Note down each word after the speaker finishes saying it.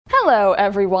Hello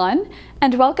everyone,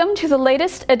 and welcome to the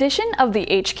latest edition of the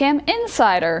HCAM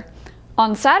Insider.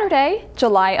 On Saturday,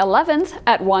 July 11th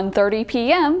at 1:30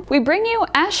 p.m., we bring you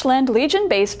Ashland Legion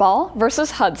Baseball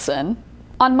versus Hudson.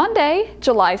 On Monday,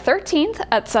 July 13th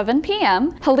at 7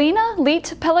 p.m., Helena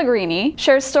Leet Pellegrini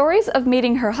shares stories of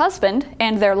meeting her husband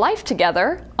and their life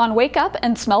together on Wake Up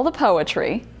and Smell the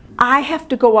Poetry. I have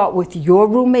to go out with your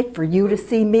roommate for you to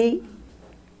see me?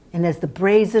 And as the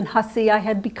brazen hussy I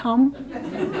had become,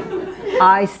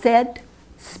 I said,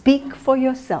 speak for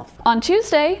yourself. On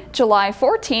Tuesday, July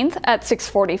 14th at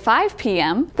 6:45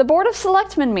 p.m., the Board of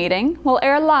Selectmen meeting will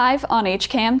air live on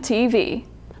HCAM TV.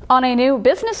 On A New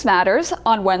Business Matters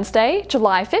on Wednesday,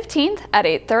 July 15th at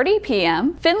 8:30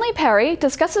 p.m., Finley Perry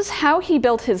discusses how he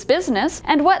built his business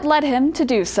and what led him to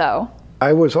do so.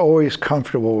 I was always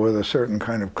comfortable with a certain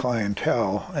kind of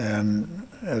clientele, and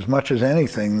as much as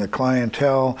anything, the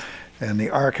clientele and the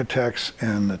architects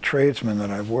and the tradesmen that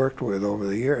I've worked with over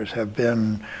the years have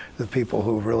been the people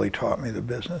who've really taught me the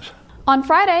business. On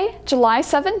Friday, July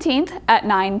 17th at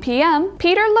 9 p.m.,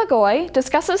 Peter Lagoy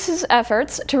discusses his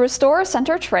efforts to restore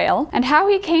Center Trail and how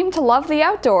he came to love the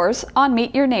outdoors on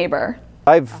Meet Your Neighbor.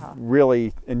 I've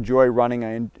really enjoyed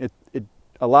running. It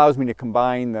allows me to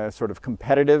combine the sort of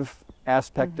competitive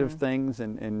aspect of things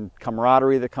and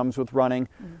camaraderie that comes with running,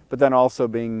 but then also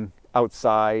being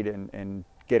outside and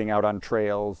getting out on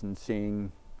trails and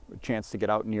seeing a chance to get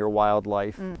out near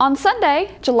wildlife. On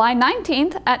Sunday, July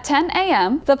 19th at 10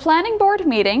 a.m., the Planning Board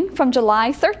meeting from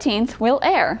July 13th will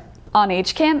air. On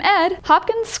HCAM Ed,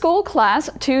 Hopkins School Class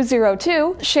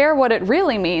 202 share what it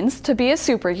really means to be a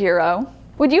superhero.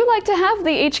 Would you like to have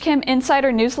the HCAM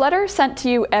Insider newsletter sent to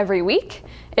you every week?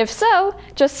 If so,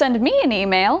 just send me an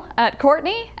email at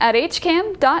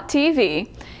courtney@hcam.tv.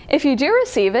 If you do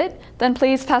receive it, then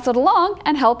please pass it along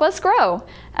and help us grow.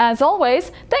 As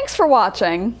always, thanks for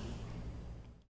watching.